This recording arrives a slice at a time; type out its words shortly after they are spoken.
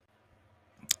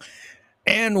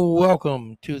And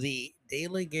welcome to the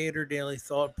DaleyGator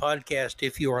DaleyThought podcast.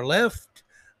 If you are left,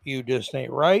 you just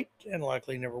ain't right and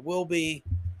likely never will be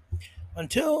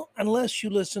unless you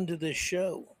listen to this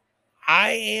show.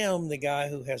 I am the guy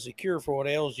who has a cure for what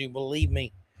ails you, believe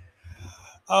me.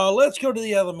 Let's go to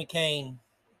the other McCain,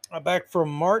 back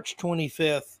from March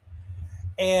 25th.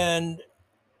 And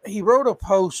he wrote a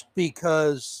post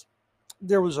because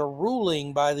there was a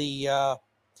ruling by the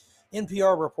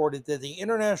NPR reported that the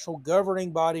international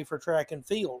governing body for track and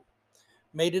field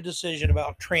made a decision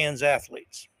about trans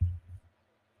athletes.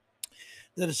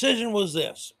 The decision was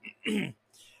this: the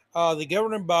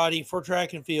governing body for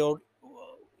track and field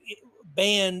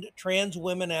banned trans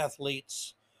women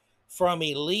athletes from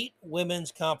elite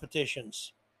women's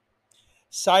competitions,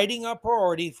 citing a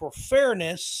priority for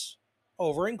fairness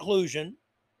over inclusion.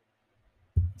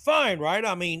 Fine, right?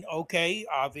 I mean, okay,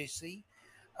 obviously,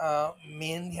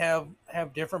 men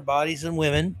have different bodies than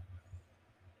women.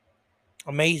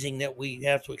 Amazing that we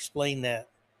have to explain that,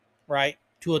 right,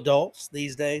 to adults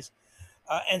these days.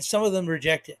 And some of them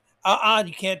reject it.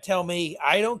 You can't tell me.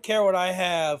 I don't care what I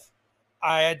have.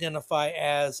 I identify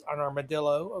as an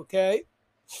armadillo, okay?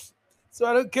 So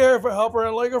I don't care if I hop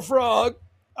around like a frog.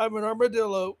 I'm an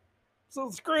armadillo. So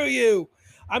screw you.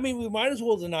 I mean, we might as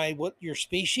well deny what your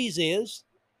species is,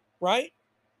 right?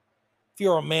 If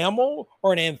you're a mammal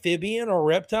or an amphibian or a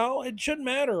reptile, it shouldn't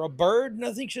matter. A bird,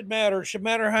 nothing should matter. It should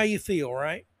matter how you feel,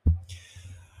 right?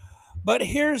 But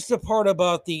here's the part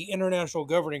about the international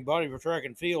governing body for track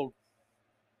and field.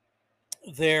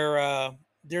 Their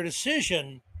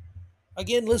decision,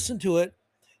 again, listen to it.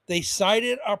 They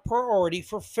cited a priority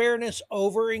for fairness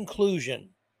over inclusion.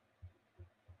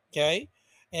 Okay,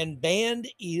 and banned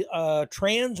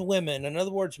trans women, in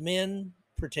other words, men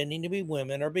pretending to be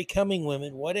women or becoming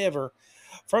women, whatever,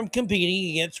 from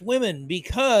competing against women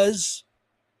because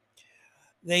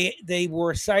they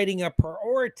were citing a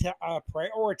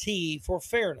priority for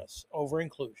fairness over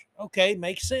inclusion. Okay,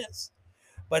 makes sense.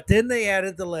 But then they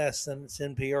added the lesson,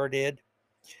 NPR did.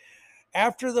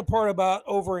 After the part about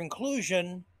over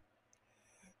inclusion,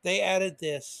 they added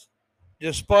this: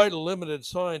 despite limited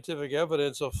scientific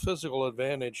evidence of physical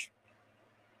advantage.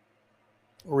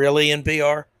 Really,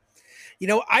 NPR?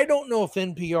 I don't know if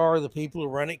NPR, the people who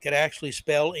run it, could actually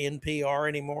spell NPR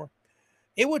anymore.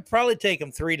 It would probably take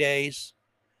them 3 days.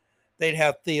 They'd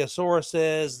have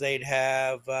thesauruses, they'd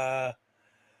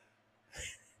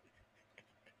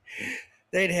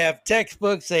have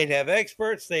textbooks, they'd have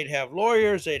experts, they'd have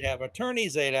lawyers, they'd have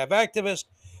attorneys, they'd have activists,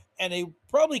 and they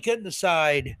probably couldn't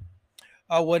decide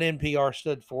what NPR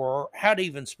stood for or how to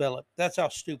even spell it. That's how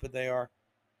stupid they are.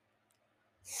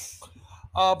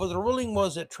 But the ruling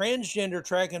was that transgender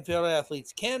track and field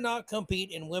athletes cannot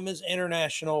compete in women's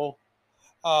international.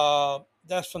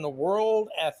 That's from the World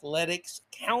Athletics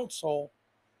Council.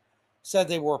 Said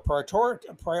they were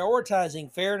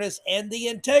prioritizing fairness and the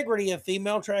integrity of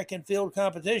female track and field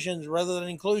competitions rather than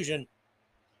inclusion.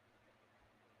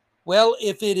 Well,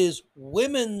 if it is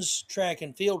women's track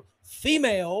and field,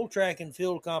 female track and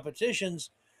field competitions,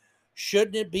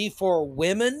 shouldn't it be for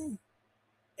women?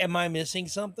 Am I missing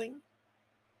something?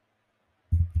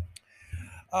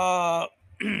 Uh,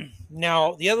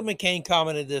 Now, the other McCain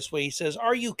commented this way. He says,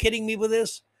 "Are you kidding me with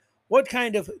this? What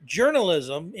kind of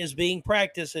journalism is being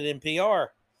practiced at NPR?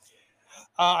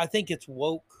 I think it's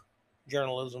woke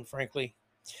journalism, frankly.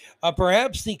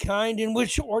 Perhaps the kind in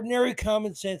which ordinary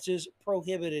common sense is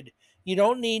prohibited. You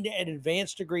don't need an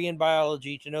advanced degree in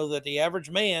biology to know that the average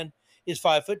man is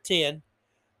 5'10".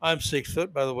 I'm 6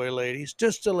 foot, by the way, ladies.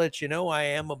 Just to let you know, I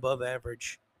am above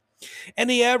average. And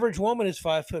the average woman is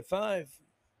 5'5".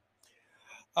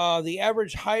 The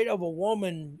average height of a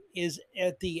woman is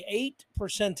at the 8th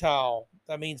percentile.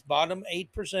 That means bottom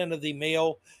 8% of the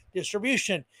male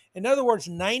distribution. In other words,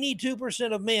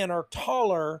 92% of men are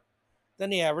taller than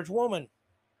the average woman.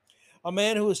 A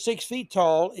man who is 6 feet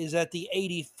tall is at the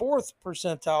 84th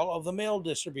percentile of the male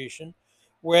distribution,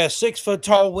 whereas 6 foot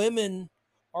tall women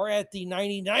are at the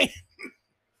 99th,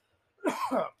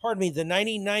 pardon me, the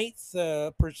 99th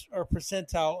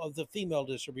percentile of the female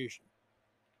distribution.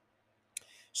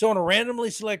 So, in a randomly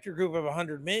selected group of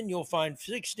 100 men, you'll find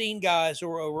 16 guys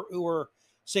who are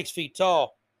 6 feet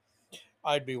tall.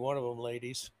 I'd be one of them,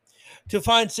 ladies. To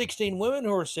find 16 women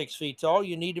who are 6 feet tall,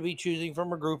 you need to be choosing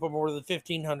from a group of more than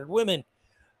 1,500 women.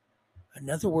 In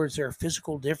other words, there are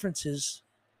physical differences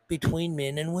between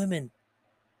men and women.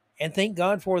 And thank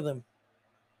God for them.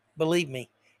 Believe me,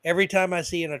 every time I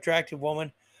see an attractive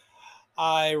woman,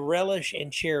 I relish and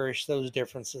cherish those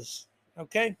differences.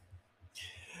 Okay?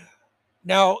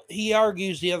 Now, he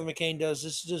argues, the other McCain does,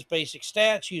 this is just basic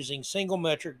stats using single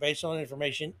metric based on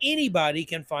information anybody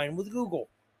can find with Google.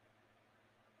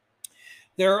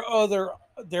 There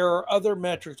are other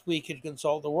metrics we could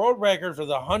consult. The world record for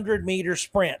the 100-meter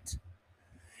sprint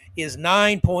is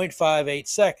 9.58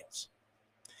 seconds,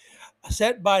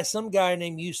 set by some guy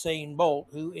named Usain Bolt,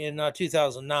 who in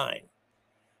 2009,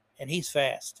 and he's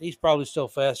fast. He's probably still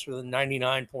faster than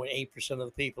 99.8% of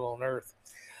the people on Earth.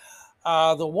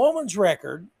 The woman's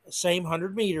record, same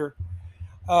 100-meter,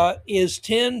 is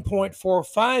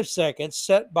 10.45 seconds,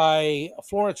 set by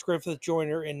Florence Griffith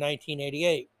Joyner in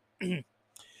 1988.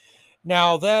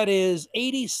 Now, that is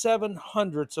 87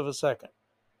 hundredths of a second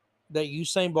that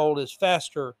Usain Bolt is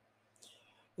faster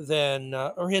than,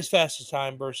 or his fastest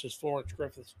time versus Florence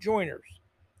Griffith Joyner's.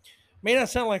 May not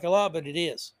sound like a lot, but it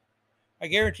is. I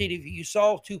guarantee if you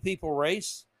saw two people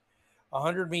race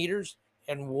 100 meters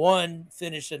and one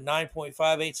finished at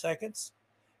 9.58 seconds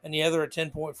and the other at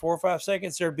 10.45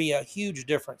 seconds, there'd be a huge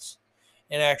difference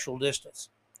in actual distance.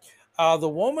 The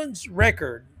woman's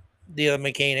record, the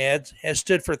McCain adds, has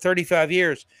stood for 35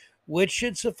 years, which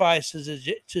should suffice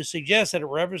to suggest that it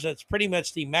represents pretty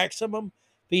much the maximum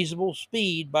feasible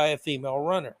speed by a female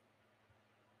runner.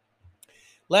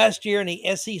 Last year in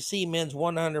the SEC men's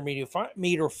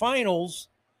 100-meter finals,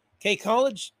 okay,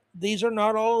 college, these are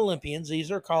not all Olympians.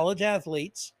 These are college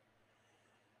athletes,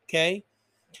 okay?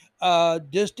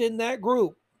 Just in that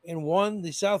group and won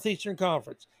the Southeastern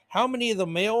Conference. How many of the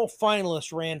male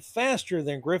finalists ran faster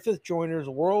than Griffith Joyner's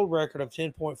world record of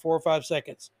 10.45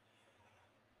 seconds?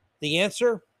 The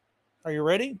answer, are you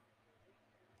ready?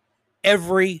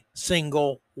 Every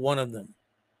single one of them.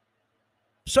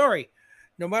 Sorry,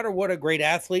 no matter what a great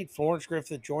athlete Florence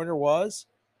Griffith Joyner was,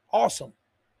 awesome.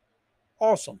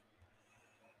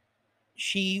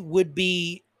 She would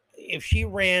be, if she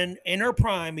ran in her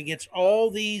prime against all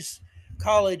these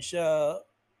college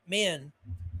men,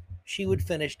 she would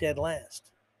finish dead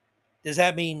last. Does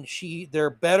that mean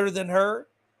they're better than her?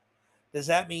 Does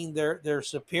that mean they're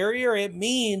superior? It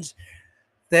means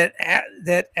that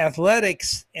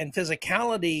athletics and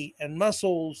physicality and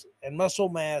muscles and muscle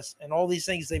mass and all these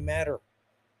things, they matter.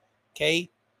 Okay?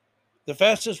 The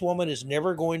fastest woman is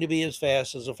never going to be as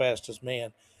fast as the fastest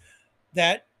man.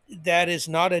 That is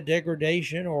not a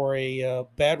degradation or a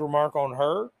bad remark on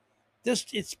her.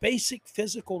 It's basic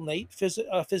physiology,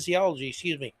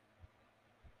 excuse me.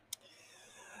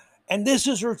 And this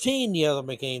is routine, the other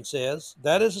McCain says.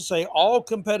 That is to say, all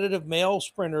competitive male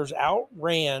sprinters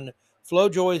outran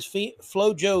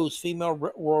FloJo's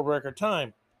female world record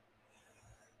time.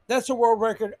 That's a world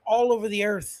record all over the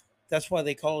earth. That's why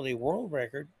they call it a world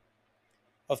record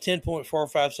of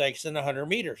 10.45 seconds in 100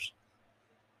 meters.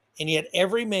 And yet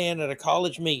every man at a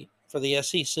college meet for the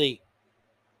SEC,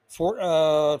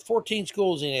 14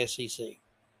 schools in the SEC.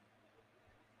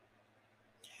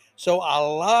 So a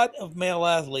lot of male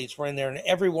athletes ran there, and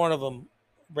every one of them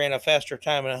ran a faster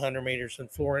time in 100 meters than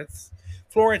Florence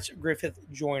Griffith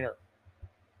Joyner.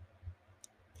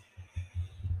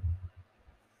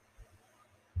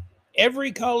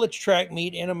 Every college track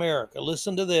meet in America,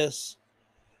 listen to this.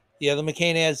 The other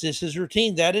McCain adds, this is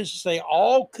routine. That is to say,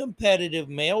 all competitive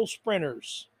male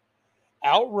sprinters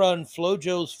outrun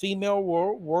FloJo's female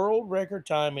world record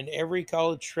time in every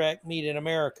college track meet in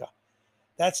America.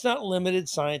 That's not limited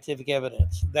scientific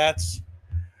evidence. That's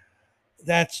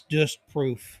just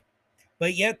proof.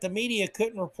 But yet the media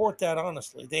couldn't report that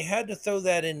honestly. They had to throw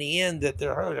that in the end that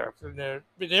the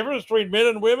difference between men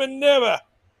and women, never.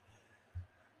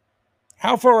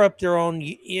 How far up their own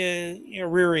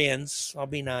rear ends, I'll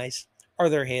be nice, are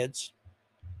their heads?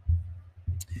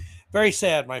 Very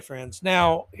sad, my friends.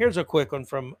 Now, here's a quick one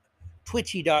from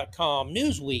Twitchy.com.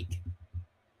 Newsweek.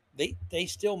 They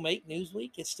still make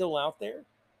Newsweek? It's still out there?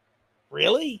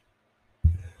 Really?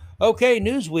 Okay,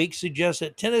 Newsweek suggests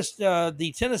that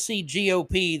the Tennessee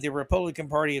GOP, the Republican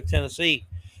Party of Tennessee,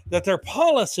 that their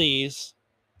policies,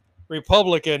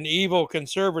 Republican, evil,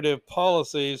 conservative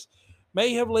policies,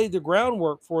 may have laid the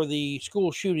groundwork for the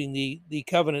school shooting, the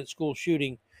Covenant school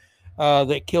shooting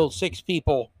that killed 6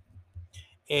 people,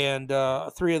 and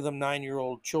 3 of them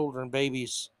 9-year-old children,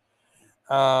 babies.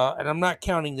 And I'm not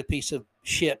counting the piece of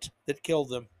shit that killed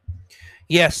them.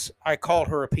 Yes, I called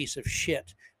her a piece of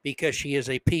shit because she is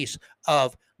a piece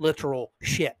of literal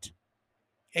shit.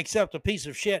 Except a piece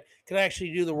of shit could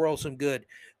actually do the world some good.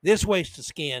 This waste of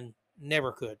skin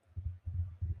never could.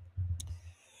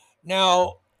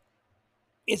 Now,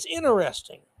 it's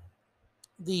interesting.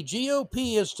 The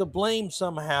GOP is to blame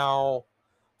somehow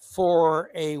for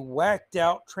a whacked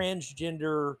out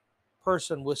transgender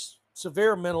person with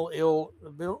severe mental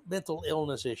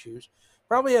illness issues,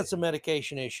 Probably had some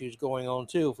medication issues going on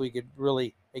too, if we could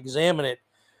really examine it.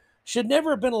 Should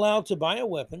never have been allowed to buy a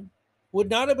weapon. Would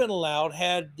not have been allowed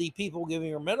had the people giving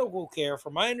her medical care,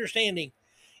 from my understanding,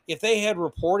 if they had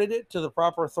reported it to the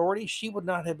proper authorities, she would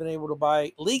not have been able to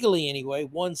buy, legally anyway,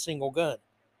 one single gun.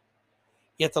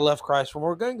 Yet the left cries for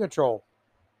more gun control.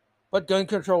 But gun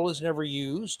control is never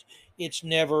used. It's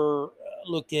never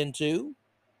looked into.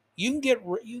 You can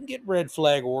get red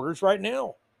flag orders right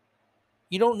now.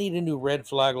 You don't need a new red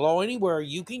flag law anywhere.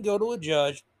 You can go to a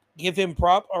judge, give him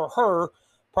her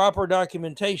proper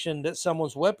documentation that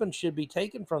someone's weapon should be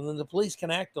taken from them. The police can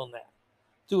act on that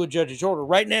through a judge's order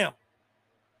right now.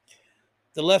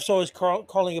 The left's always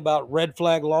calling about red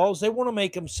flag laws. They want to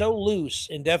make them so loose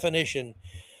in definition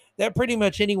that pretty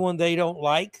much anyone they don't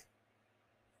like,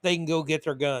 they can go get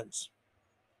their guns.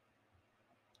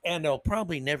 And they'll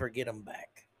probably never get them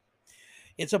back.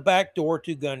 It's a backdoor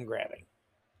to gun grabbing.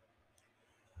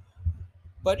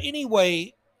 But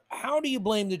anyway, how do you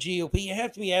blame the GOP? You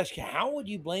have to be asking, how would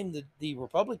you blame the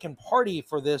Republican Party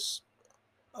for this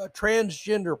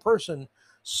transgender person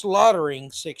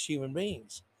slaughtering 6 human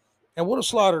beings? And would have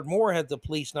slaughtered more had the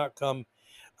police not come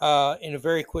in a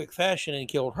very quick fashion and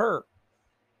killed her.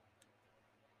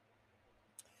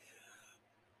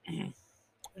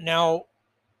 Now,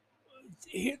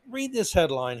 read this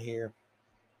headline here.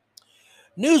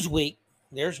 Newsweek,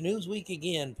 there's Newsweek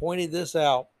again, pointed this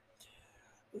out,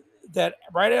 that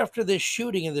right after this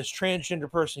shooting of this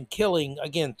transgender person killing,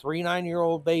 again, 3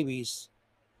 9-year-old babies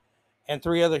and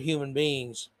 3 other human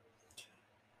beings,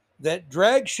 that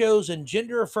drag shows and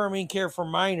gender-affirming care for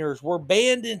minors were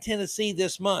banned in Tennessee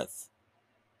this month,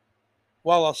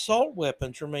 while assault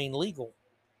weapons remain legal.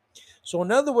 So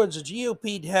in other words, the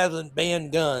GOP hasn't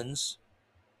banned guns,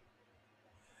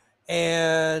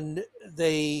 and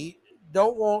they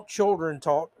don't want children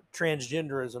taught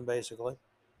transgenderism, basically.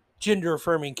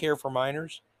 Gender-affirming care for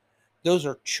minors. Those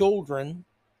are children.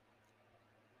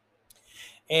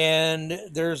 And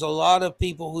there's a lot of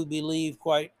people who believe,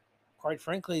 quite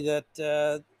frankly, that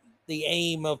the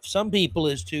aim of some people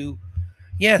is to,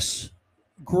 yes,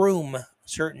 groom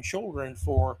certain children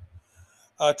for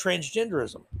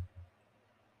transgenderism.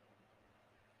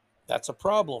 That's a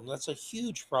problem. That's a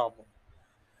huge problem.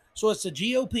 So it's the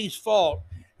GOP's fault.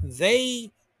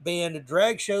 They banned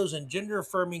drag shows and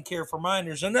gender-affirming care for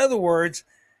minors. In other words,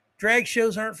 drag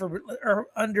shows aren't for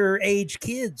underage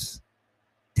kids.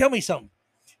 Tell me something.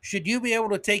 Should you be able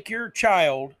to take your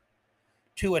child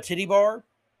to a titty bar?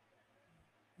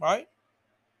 Right?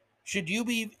 Should you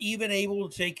be even able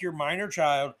to take your minor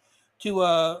child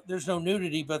to there's no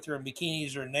nudity, but they're in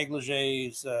bikinis or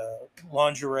negligees,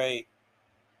 lingerie?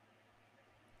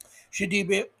 Should you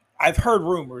be? I've heard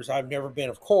rumors. I've never been,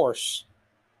 of course.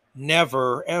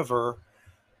 Never, ever.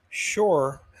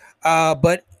 Sure.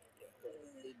 But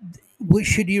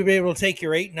should you be able to take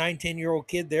your 8, 9, 10-year-old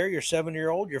kid there, your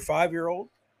 7-year-old, your 5-year-old?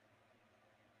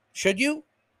 Should you?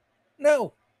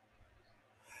 No.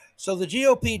 So the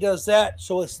GOP does that.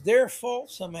 So it's their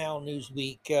fault somehow,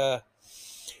 Newsweek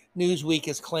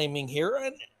is claiming here.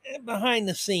 And behind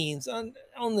the scenes, on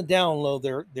the down low,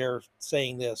 they're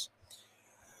saying this.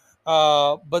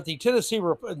 But the Tennessee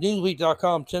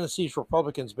Newsweek.com, Tennessee's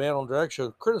Republicans ban on drag show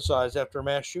criticized after a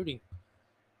mass shooting.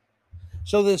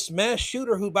 So this mass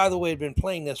shooter, who, by the way, had been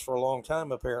playing this for a long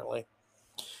time, apparently,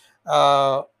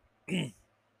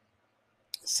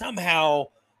 somehow,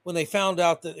 when they found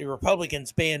out that the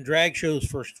Republicans banned drag shows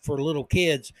for little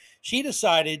kids, she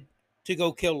decided to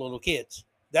go kill little kids.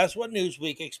 That's what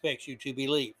Newsweek expects you to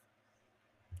believe.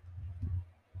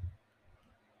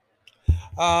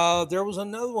 There was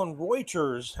another one.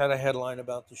 Reuters had a headline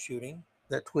about the shooting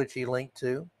that Twitchy linked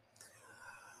to.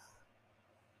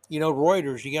 You know,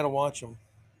 Reuters, you got to watch them.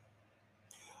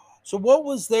 So what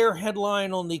was their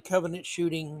headline on the Covenant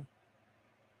shooting?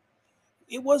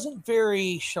 It wasn't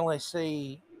very, shall I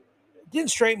say, it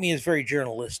didn't strike me as very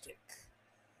journalistic.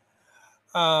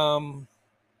 In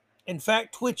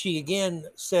fact, Twitchy again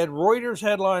said Reuters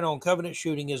headline on Covenant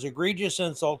shooting is egregious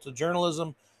insult to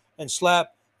journalism and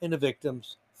slap in the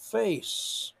victim's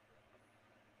face.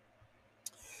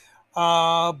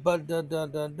 And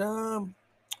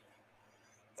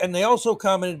they also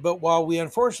commented, but while we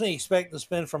unfortunately expect the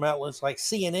spin from outlets like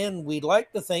CNN, we'd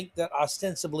like to think that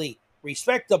ostensibly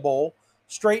respectable,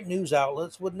 straight news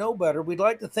outlets would know better. We'd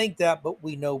like to think that, but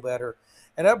we know better.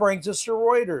 And that brings us to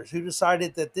Reuters, who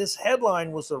decided that this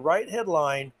headline was the right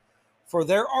headline for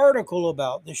their article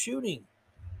about the shooting.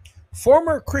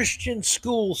 Former Christian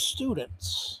school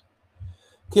students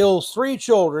kills 3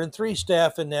 children, 3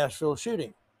 staff in Nashville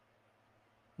shooting.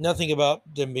 Nothing about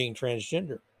them being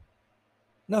transgender.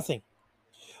 Nothing.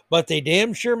 But they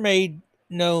damn sure made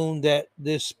known that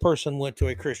this person went to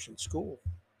a Christian school.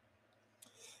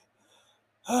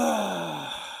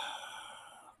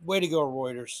 Way to go,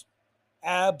 Reuters.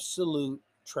 Absolute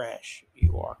trash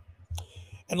you are.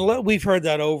 And we've heard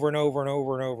that over and over and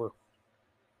over and over.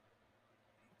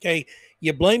 Okay,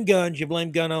 you blame guns, you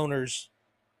blame gun owners,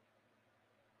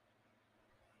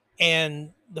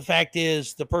 and the fact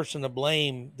is, the person to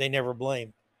blame, they never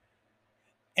blame.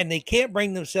 And they can't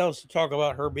bring themselves to talk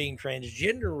about her being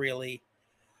transgender, really,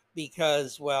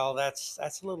 because, well, that's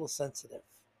a little sensitive.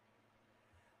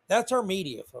 That's our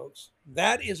media, folks.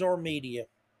 That is our media.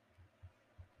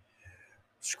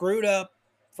 Screwed up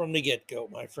from the get-go,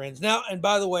 my friends. Now, and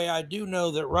by the way, I do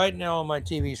know that right now on my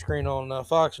TV screen on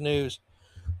Fox News,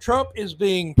 Trump is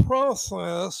being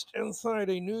processed inside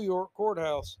a New York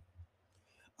courthouse.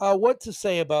 What to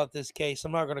say about this case?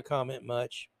 I'm not going to comment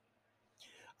much.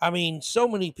 I mean, so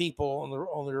many people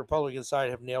on the Republican side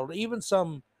have nailed it. Even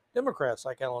some Democrats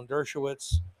like Alan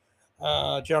Dershowitz,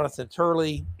 Jonathan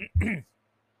Turley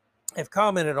have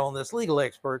commented on this. Legal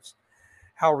experts,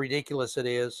 how ridiculous it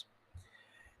is.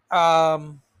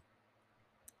 What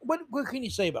can you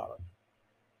say about it?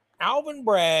 Alvin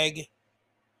Bragg,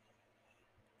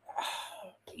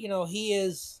 you know, he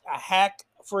is a hack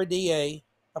for a DA,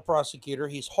 a prosecutor.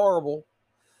 He's horrible.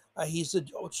 He's a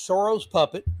Soros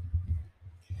puppet.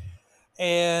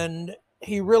 And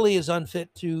he really is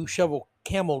unfit to shovel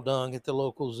camel dung at the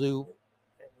local zoo,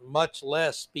 much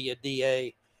less be a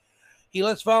DA. He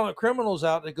lets violent criminals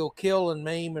out to go kill and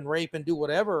maim and rape and do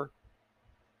whatever,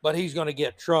 but he's going to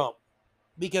get Trump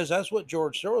because that's what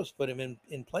George Soros put him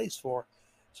in place for,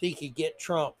 so he could get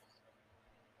Trump.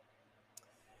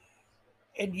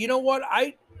 And you know what?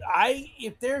 I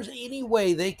if there's any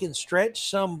way they can stretch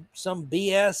some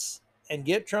BS and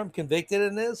get Trump convicted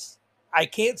in this, I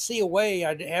can't see a way.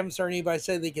 I haven't heard anybody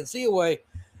say they can see a way,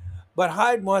 but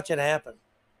hide and watch it happen.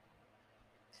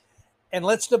 And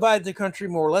let's divide the country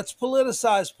more. Let's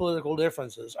politicize political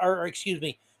differences, or excuse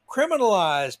me,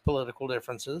 criminalize political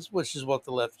differences, which is what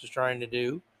the left is trying to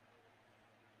do.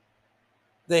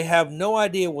 They have no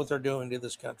idea what they're doing to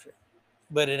this country,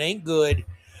 but it ain't good.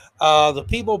 The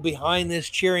people behind this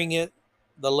cheering it,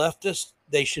 the leftists,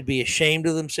 they should be ashamed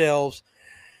of themselves,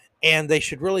 and they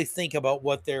should really think about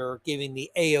what they're giving the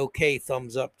A-OK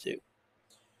thumbs up to.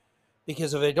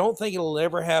 Because if they don't think it'll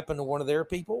ever happen to one of their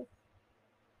people,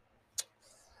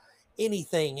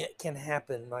 anything can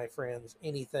happen, my friends,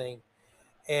 anything.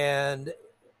 And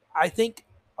I think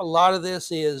a lot of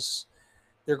this is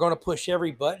they're going to push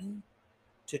every button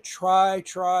to try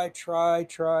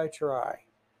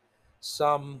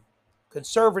some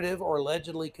conservative or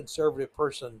allegedly conservative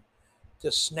person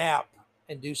to snap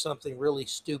and do something really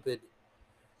stupid,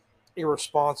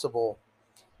 irresponsible,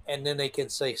 and then they can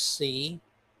say, see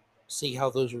how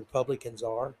those Republicans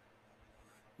are.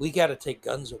 We got to take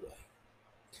guns away.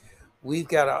 We've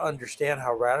got to understand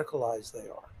how radicalized they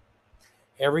are.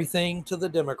 Everything to the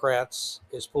Democrats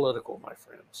is political, my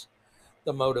friends.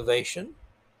 The motivation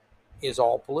is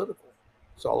all political.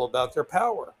 It's all about their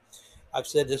power. I've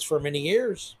said this for many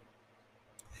years.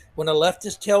 When a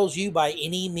leftist tells you by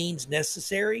any means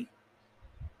necessary,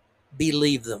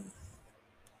 believe them.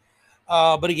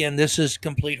 But again, this is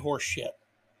complete horseshit.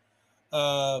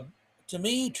 To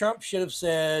me, Trump should have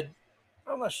said,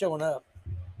 I'm not showing up.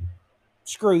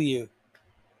 Screw you.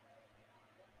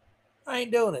 I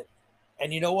ain't doing it.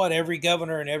 And you know what? Every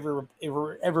governor in every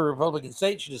Republican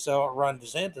state should have said what Ron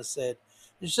DeSantis said.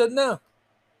 He said, no,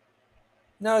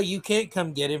 you can't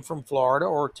come get him from Florida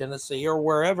or Tennessee or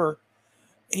wherever.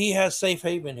 He has safe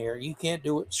haven here. You can't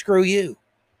do it. Screw you.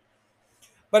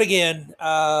 But again,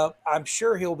 I'm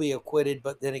sure he'll be acquitted.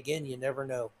 But then again, you never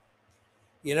know.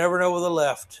 You never know with the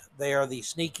left. They are the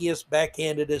sneakiest,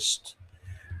 backhandedest,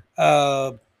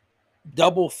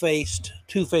 double-faced,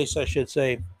 two-faced, I should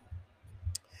say,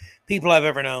 people I've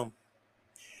ever known.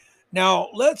 Now,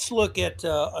 let's look at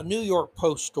a New York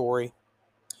Post story.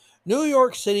 New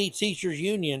York City Teachers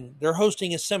Union, they're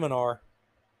hosting a seminar.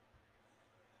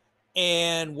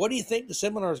 And what do you think the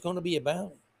seminar is going to be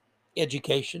about?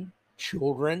 Education,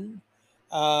 children,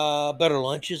 better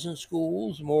lunches in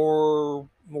schools, more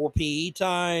PE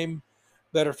time,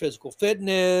 better physical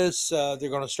fitness. They're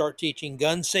going to start teaching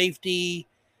gun safety.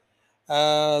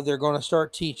 They're going to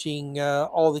start teaching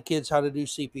all the kids how to do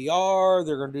CPR.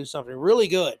 They're going to do something really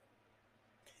good.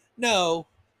 No,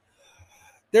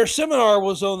 their seminar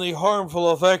was on the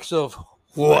harmful effects of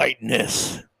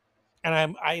whiteness.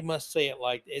 And I must say it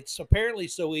like it's apparently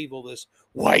so evil, this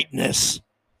whiteness,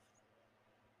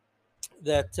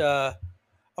 that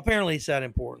apparently it's that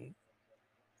important.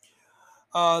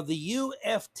 The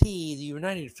UFT, the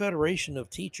United Federation of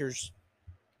Teachers,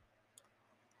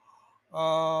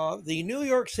 The New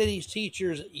York City's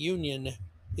Teachers Union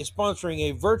is sponsoring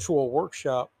a virtual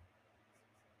workshop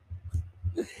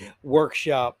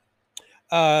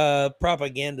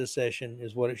propaganda session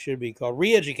is what it should be called.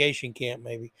 Re-education camp,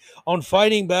 maybe, on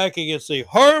fighting back against the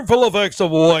harmful effects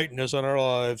of whiteness on our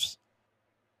lives.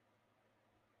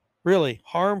 Really,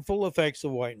 harmful effects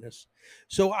of whiteness.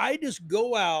 So I just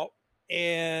go out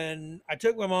and I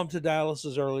took my mom to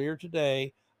dialysis earlier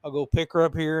today. I'll go pick her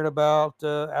up here in about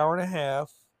an hour and a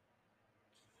half.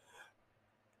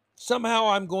 Somehow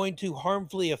I'm going to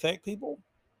harmfully affect people.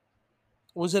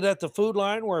 Was it at the food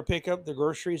line where I pick up the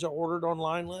groceries I ordered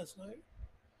online last night?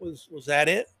 Was that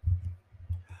it?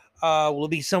 Will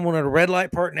it be someone at a red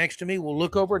light park next to me? We'll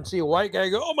look over and see a white guy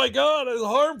go, "Oh my God, it's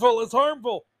harmful! It's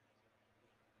harmful!"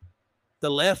 The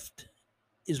left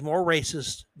is more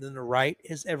racist than the right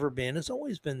has ever been. It's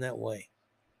always been that way.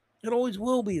 It always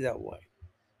will be that way.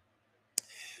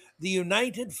 The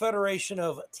United Federation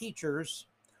of Teachers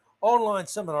online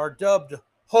seminar dubbed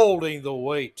 "Holding the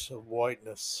Weight of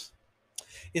Whiteness"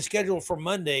 is scheduled for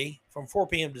Monday from 4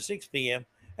 p.m. to 6 p.m.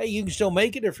 Hey, you can still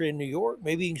make it if you're in New York.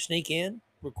 Maybe you can sneak in,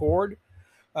 record.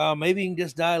 Maybe you can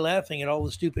just die laughing at all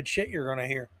the stupid shit you're going to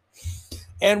hear.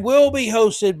 And will be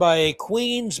hosted by a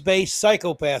Queens-based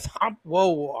psychopath.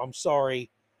 I'm sorry.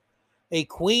 A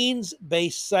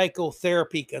Queens-based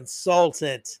psychotherapy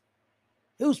consultant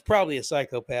who's probably a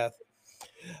psychopath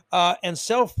and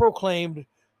self-proclaimed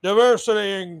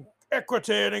diversity and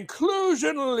equity and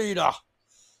inclusion leader.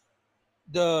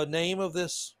 The name of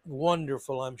this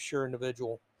wonderful, I'm sure,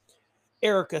 individual,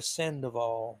 Erica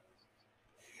Sandoval.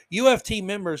 UFT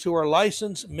members who are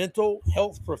licensed mental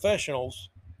health professionals.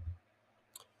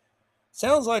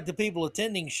 Sounds like the people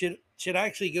attending should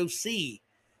actually go see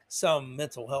some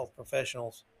mental health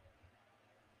professionals.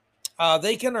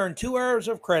 They can earn 2 hours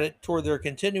of credit toward their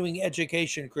continuing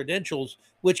education credentials,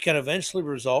 which can eventually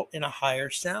result in a higher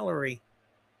salary.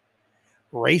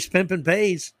 Race pimping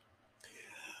pays.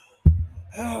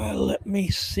 Let me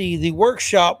see. The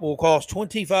workshop will cost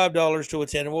 $25 to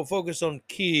attend and will focus on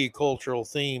key cultural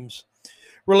themes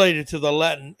related to the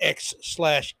Latin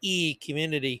X/E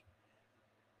community.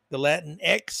 The Latin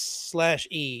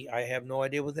X/E. I have no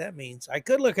idea what that means. I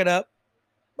could look it up,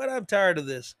 but I'm tired of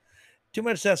this. Too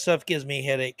much of that stuff gives me a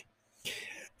headache,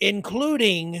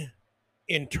 including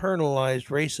internalized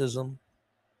racism,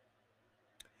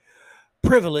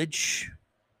 privilege,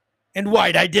 and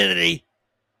white identity.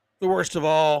 The worst of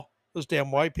all, those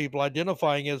damn white people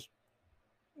identifying as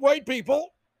white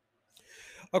people.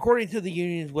 According to the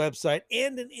union's website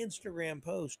and an Instagram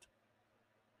post,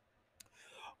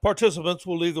 participants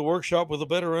will leave the workshop with a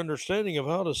better understanding of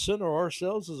how to center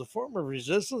ourselves as a form of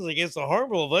resistance against the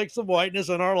harmful effects of whiteness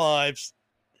in our lives.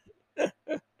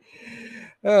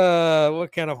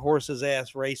 What kind of horse's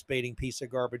ass race baiting piece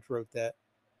of garbage wrote that?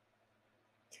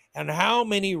 And how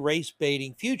many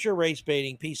future race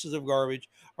baiting pieces of garbage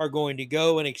are going to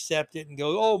go and accept it and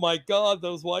go, "Oh my God,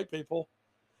 those white people"?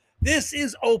 This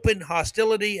is open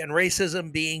hostility and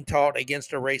racism being taught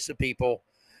against a race of people.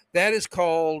 That is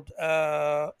called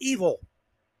evil.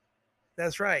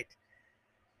 That's right.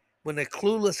 When the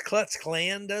clueless Klutz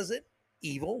Klan does it,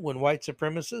 evil. When white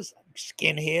supremacists,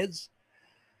 skinheads,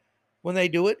 when they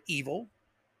do it, evil.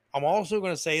 I'm also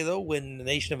going to say, though, when the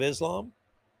Nation of Islam,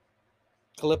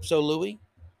 Calypso Louis,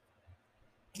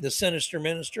 the sinister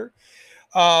minister,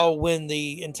 when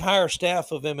the entire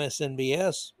staff of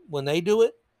MSNBS, when they do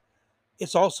it,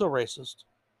 it's also racist.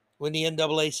 When the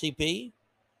NAACP,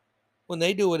 when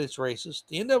they do it, it's racist.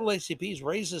 The NAACP is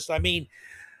racist. I mean,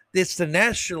 it's the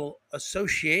National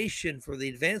Association for the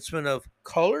Advancement of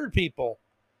Colored People.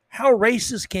 How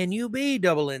racist can you be,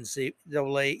 NAACP?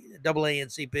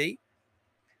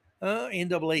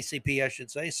 NAACP, I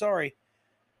should say. Sorry.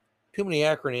 Too many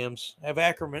acronyms. I have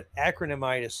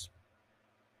acronymitis.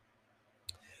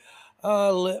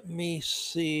 Let me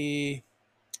see.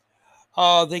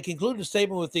 They conclude a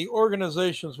statement with the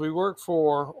organizations we work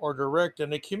for or direct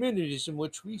and the communities in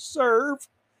which we serve.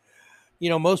 You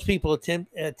know, most people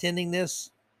attending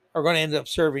this are going to end up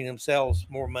serving themselves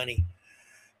more money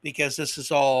because this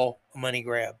is all a money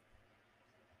grab.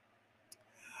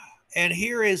 And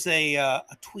here is a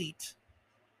tweet.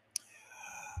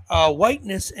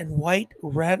 Whiteness and white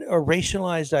or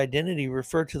racialized identity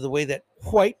refer to the way that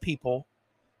white people,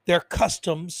 their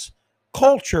customs,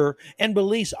 culture, and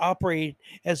beliefs operate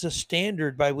as a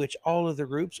standard by which all other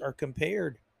groups are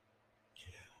compared.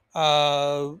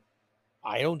 I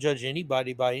don't judge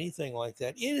anybody by anything like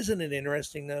that. Isn't it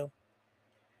interesting, though?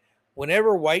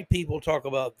 Whenever white people talk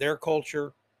about their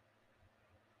culture,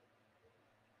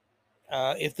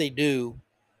 if they do,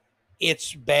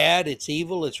 it's bad, it's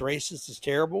evil, it's racist, it's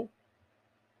terrible.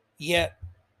 Yet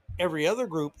every other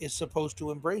group is supposed to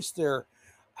embrace their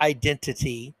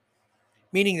identity,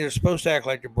 meaning they're supposed to act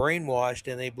like they're brainwashed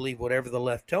and they believe whatever the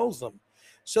left tells them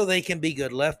so they can be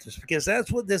good leftists, because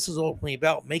that's what this is ultimately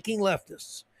about, making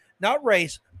leftists, not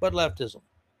race, but leftism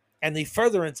and the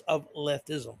furtherance of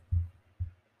leftism.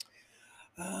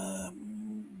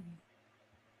 Um,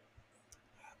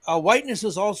 Whiteness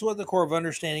is also at the core of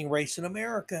understanding race in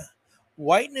America.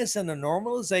 Whiteness and the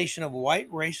normalization of white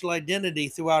racial identity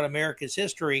throughout America's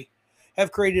history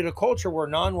have created a culture where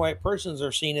non white persons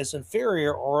are seen as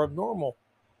inferior or abnormal.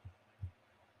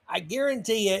 I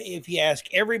guarantee you, if you ask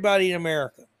everybody in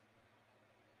America,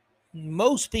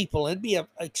 most people, it'd be an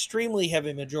extremely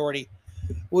heavy majority,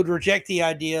 would reject the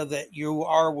idea that you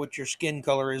are what your skin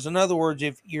color is. In other words,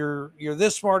 if you're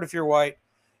this smart if you're white,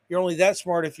 you're only that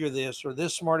smart if you're this, or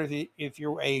this smart if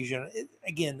you're Asian.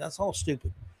 Again, that's all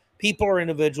stupid. People are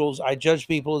individuals. I judge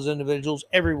people as individuals.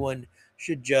 Everyone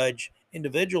should judge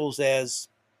individuals as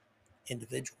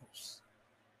individuals.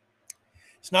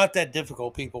 It's not that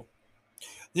difficult, people.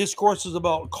 This course is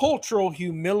about cultural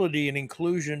humility and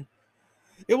inclusion.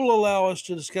 It will allow us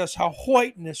to discuss how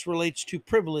whiteness relates to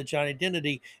privilege and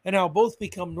identity and how both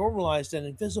become normalized and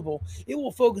invisible. It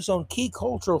will focus on key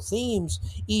cultural themes,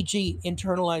 e.g.,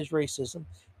 internalized racism,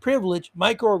 privilege,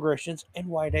 microaggressions, and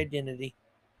white identity.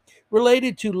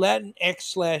 Related to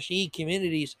Latinx/E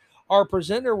communities, our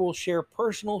presenter will share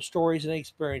personal stories and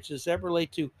experiences that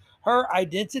relate to her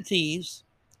identities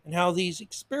and how these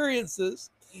experiences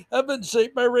have been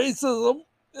shaped by racism.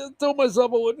 I told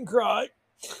myself I wouldn't cry.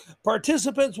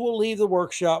 Participants will leave the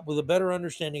workshop with a better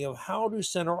understanding of how to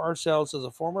center ourselves as a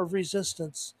form of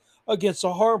resistance against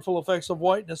the harmful effects of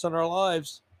whiteness on our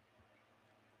lives.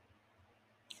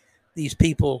 These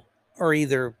people are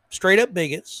either straight up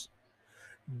bigots,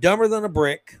 dumber than a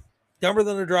brick, dumber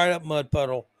than a dried up mud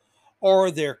puddle, or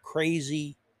they're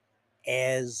crazy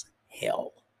as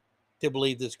hell to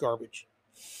believe this garbage.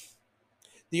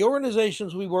 The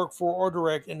organizations we work for or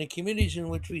direct and the communities in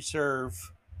which we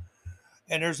serve,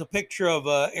 and there's a picture of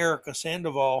Erica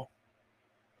Sandoval.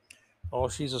 Oh,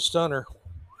 she's a stunner.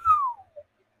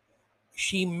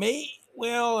 She may,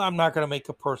 well, I'm not going to make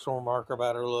a personal remark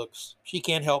about her looks. She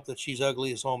can't help that she's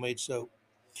ugly as homemade soap.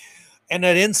 And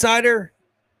that insider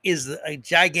is a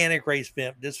gigantic race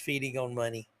pimp just feeding on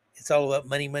money. It's all about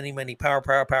money, money, money, power,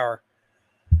 power, power.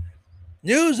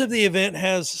 News of the event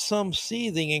has some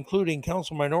seething, including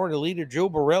Council Minority Leader Joe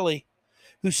Borelli,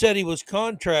 who said he was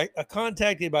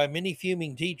contacted by many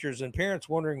fuming teachers and parents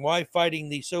wondering why fighting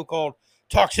the so-called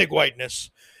toxic whiteness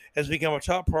has become a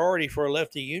top priority for a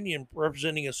lefty union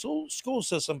representing a school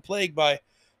system plagued by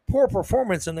poor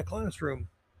performance in the classroom.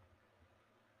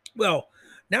 Well,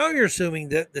 now you're assuming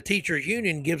that the teachers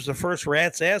union gives the first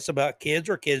rat's ass about kids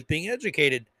or kids being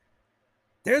educated.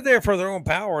 They're there for their own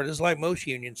power, just like most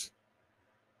unions.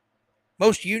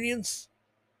 Most unions,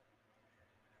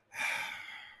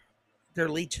 they're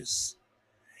leeches.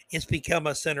 It's become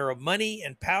a center of money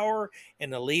and power,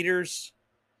 and the leaders,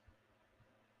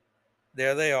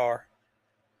 there they are,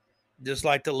 just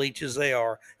like the leeches they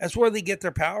are. That's where they get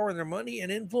their power and their money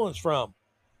and influence from.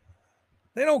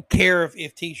 They don't care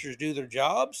if teachers do their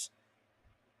jobs.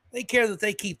 They care that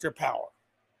they keep their power.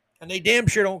 And they damn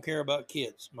sure don't care about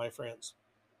kids, my friends.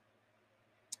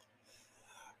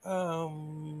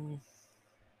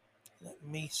 Let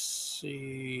me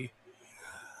see.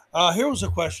 Here was a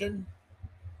question.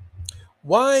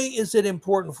 Why is it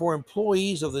important for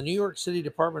employees of the New York City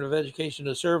Department of Education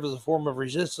to serve as a form of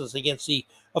resistance against the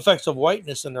effects of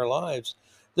whiteness in their lives?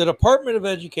 The Department of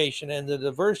Education and the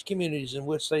diverse communities in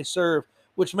which they serve,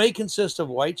 which may consist of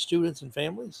white students and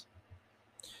families,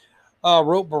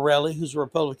 wrote Borelli, who's a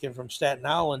Republican from Staten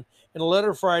Island, in a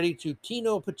letter Friday to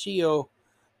Tino Paccio,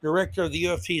 director of the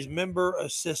UFT's Member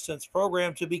Assistance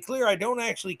Program. To be clear, I don't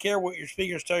actually care what your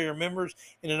speakers tell your members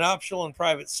in an optional and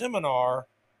private seminar.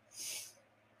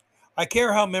 I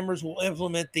care how members will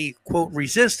implement the, quote,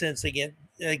 resistance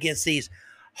against these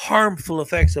harmful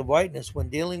effects of whiteness when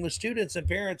dealing with students and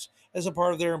parents as a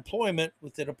part of their employment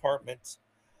with the department.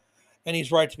 And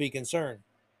he's right to be concerned.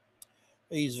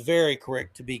 He's very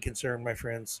correct to be concerned, my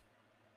friends.